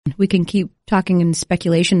We can keep talking in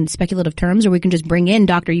speculative terms, or we can just bring in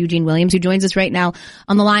Dr. Eugene Williams, who joins us right now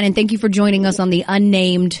on the line. And thank you for joining us on the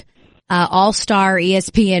unnamed All-Star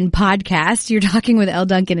ESPN podcast. You're talking with Elle,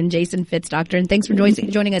 Duncan, and Jason Fitz, Doctor. And thanks for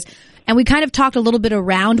joining us. And we kind of talked a little bit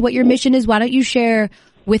around what your mission is. Why don't you share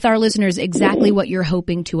with our listeners exactly what you're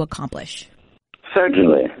hoping to accomplish?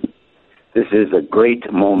 Certainly. This is a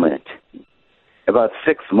great moment. About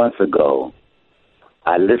 6 months ago,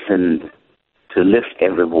 I listened to Lift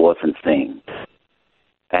Every Voice and Sing.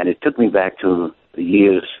 And it took me back to the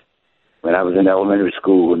years when I was in elementary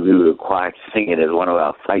school when we were required to sing it as one of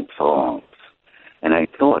our fight songs. And I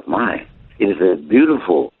thought, it is as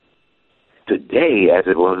beautiful today as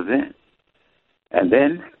it was then. And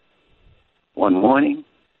then one morning,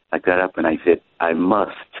 I got up and I said, I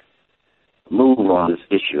must move on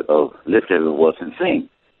this issue of Lift Every Voice and Sing.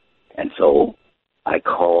 And so I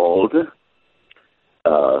called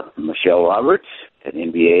Michelle Roberts at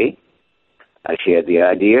NBA. I shared the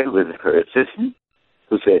idea with her assistant,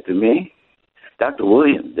 who said to me, Dr.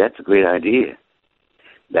 Williams, that's a great idea.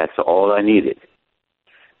 That's all I needed.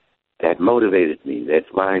 That motivated me, that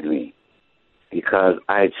inspired me, because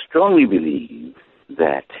I strongly believe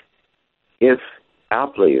that if our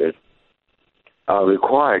players are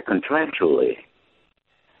required contractually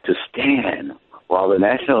to stand while the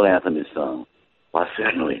national anthem is sung, well,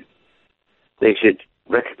 certainly they should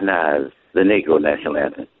recognize the Negro National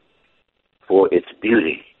Anthem for its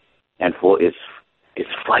beauty and for its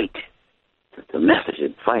fight, the message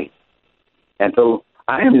and fight. And so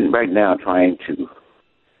I am right now trying to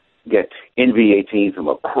get NBA teams from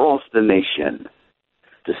across the nation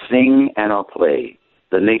to sing and or play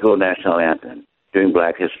the Negro National Anthem during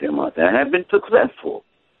Black History Month. And I have been successful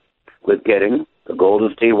with getting the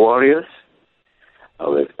Golden State Warriors,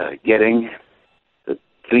 with getting the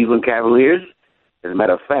Cleveland Cavaliers. As a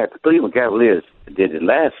matter of fact, the Cleveland Cavaliers did it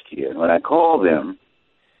last year. And when I called them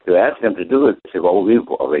to ask them to do it, they said, well, we've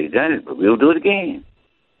already done it, but we'll do it again.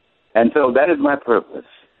 And so that is my purpose.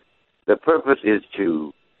 The purpose is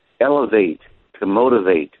to elevate, to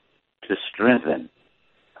motivate, to strengthen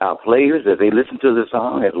our players as they listen to the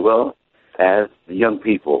song, as well as the young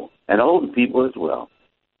people and older people as well.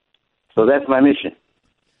 So that's my mission.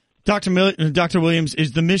 Dr. Williams,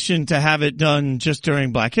 is the mission to have it done just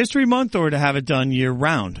during Black History Month or to have it done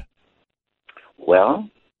year-round? Well,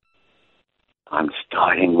 I'm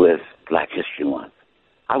starting with Black History Month.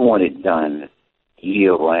 I want it done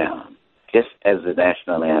year-round, just as the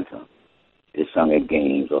national anthem is sung at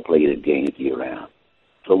games or played at games year-round.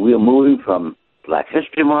 So we're moving from Black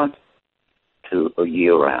History Month to a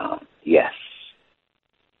year-round, yes.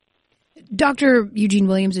 Dr. Eugene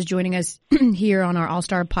Williams is joining us here on our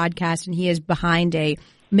All-Star podcast, and he is behind a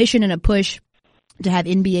mission and a push to have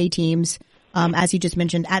NBA teams, as he just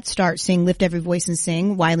mentioned, at start sing Lift Every Voice and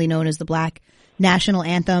Sing, widely known as the Black National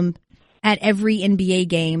Anthem, at every NBA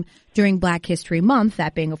game during Black History Month,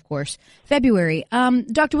 that being, of course, February.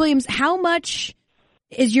 Dr. Williams, how much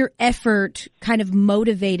is your effort kind of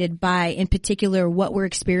motivated by, in particular, what we're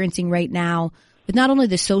experiencing right now with not only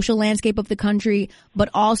the social landscape of the country, but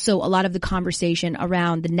also a lot of the conversation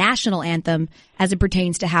around the national anthem as it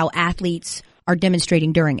pertains to how athletes are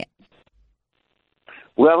demonstrating during it?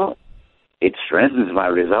 Well, it strengthens my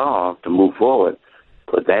resolve to move forward,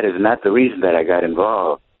 but that is not the reason that I got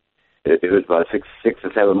involved. It was about six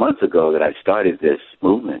or 7 months ago that I started this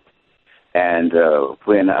movement. And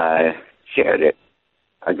when I shared it,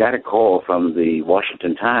 I got a call from the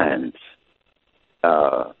Washington Times,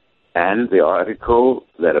 and the article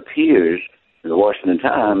that appears in the Washington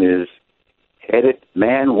Times is headed,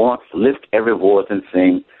 "Man Wants Lift Every Voice and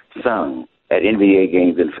Sing Sung at NBA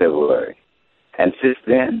Games in February." And since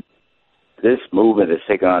then, this movement has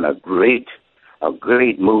taken on a great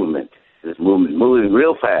movement. This movement moving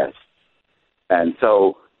real fast. And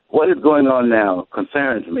so what is going on now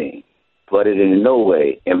concerns me, but it in no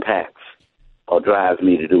way impacts or drives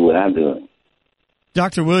me to do what I'm doing.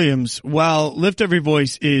 Dr. Williams, while Lift Every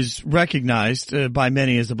Voice is recognized by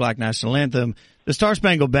many as the Black National Anthem, the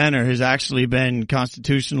Star-Spangled Banner has actually been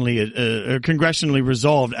constitutionally or congressionally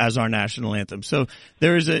resolved as our national anthem. So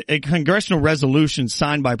there is a congressional resolution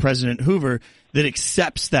signed by President Hoover that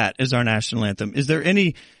accepts that as our national anthem. Is there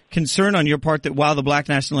any concern on your part that while the Black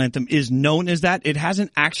National Anthem is known as that, it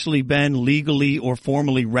hasn't actually been legally or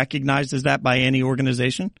formally recognized as that by any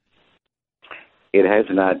organization? It has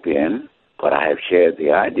not been, but I have shared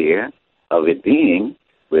the idea of it being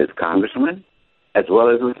with congressmen as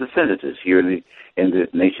well as with the senators here in the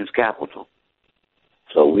nation's capital.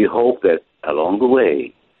 So we hope that along the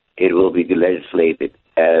way it will be legislated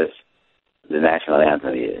as the national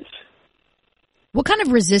anthem is. What kind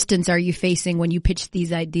of resistance are you facing when you pitch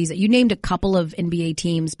these ideas? You named a couple of NBA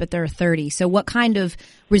teams, but there are 30. So what kind of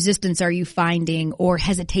resistance are you finding or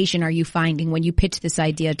hesitation are you finding when you pitch this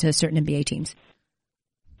idea to certain NBA teams?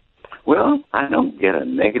 Well, I don't get a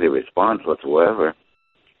negative response whatsoever.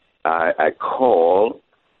 I call,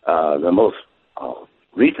 the most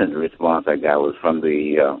recent response I got was from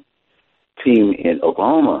the team in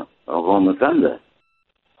Oklahoma Thunder.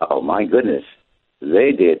 Oh, my goodness.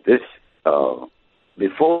 They did this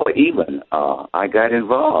before even I got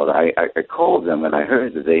involved. I called them and I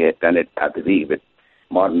heard that they had done it, I believe, at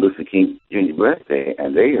Martin Luther King Jr.'s birthday,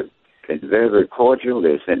 and they have been very, very cordial.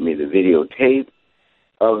 They sent me the videotape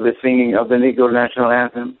of the singing of the Negro National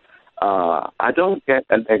Anthem. I don't get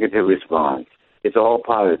a negative response. It's all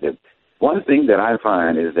positive. One thing that I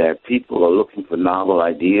find is that people are looking for novel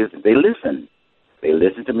ideas. They listen. They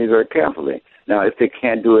listen to me very carefully. Now, if they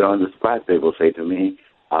can't do it on the spot, they will say to me,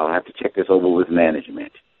 I'll have to check this over with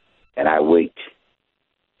management. And I wait.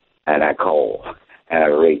 And I call. And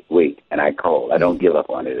I wait. And I call. I don't give up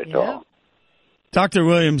on it at all. Dr.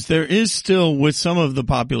 Williams, there is still, with some of the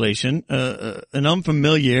population, an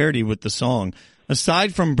unfamiliarity with the song.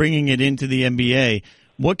 Aside from bringing it into the NBA,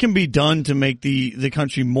 what can be done to make the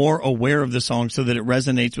country more aware of the song so that it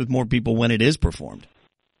resonates with more people when it is performed?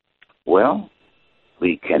 Well,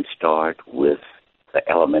 we can start with the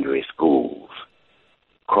elementary schools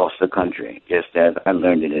across the country, just as I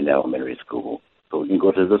learned it in elementary school. So we can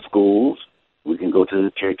go to the schools, we can go to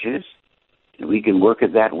the churches, and we can work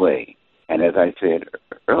it that way. And as I said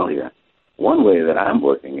earlier, one way that I'm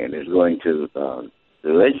working it is going to the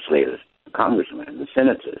legislators, the congressmen, the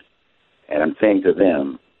senators, and I'm saying to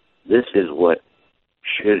them, this is what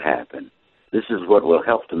should happen. This is what will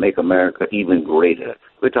help to make America even greater.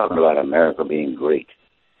 We're talking about America being great.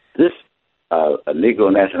 This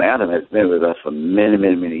Negro National Anthem has been with us for many,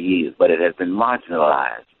 many, many years, but it has been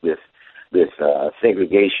marginalized with this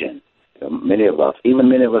segregation. Many of us, even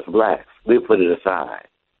many of us blacks, we put it aside.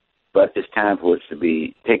 But it's time for it to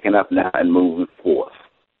be taken up now and moving forth.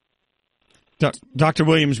 Dr.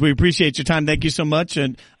 Williams, we appreciate your time. Thank you so much.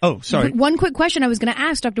 And sorry. One quick question I was going to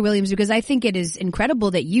ask Dr. Williams, because I think it is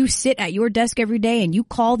incredible that you sit at your desk every day and you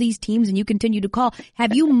call these teams and you continue to call.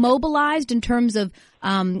 Have you mobilized in terms of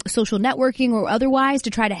social networking or otherwise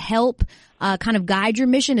to try to help kind of guide your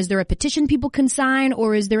mission? Is there a petition people can sign,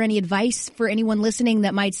 or is there any advice for anyone listening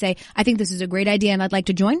that might say, I think this is a great idea and I'd like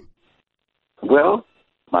to join? Well,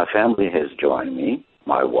 my family has joined me,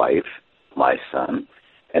 my wife, my son,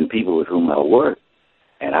 and people with whom I work.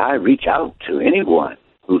 And I reach out to anyone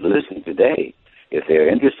who's listening today. If they're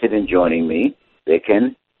interested in joining me, they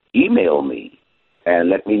can email me and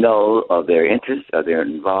let me know of their interest, of their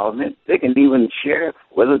involvement. They can even share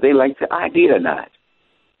whether they like the idea or not.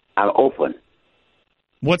 I'm open.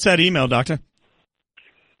 What's that email, Doctor?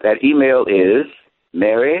 That email is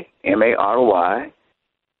Mary, M-A-R-Y,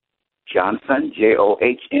 Johnson,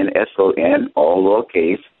 Johnsson, all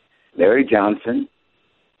lowercase, Mary Johnson,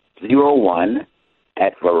 01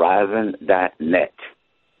 at Verizon.net.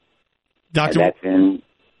 Doctor, and that's in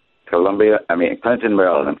Clinton,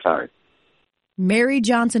 Maryland. I'm sorry. Mary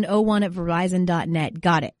Johnson 01 at Verizon.net.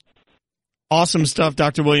 Got it. Awesome stuff,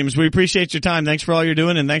 Dr. Williams. We appreciate your time. Thanks for all you're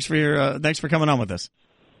doing, and thanks for coming on with us.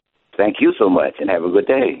 Thank you so much, and have a good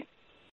day.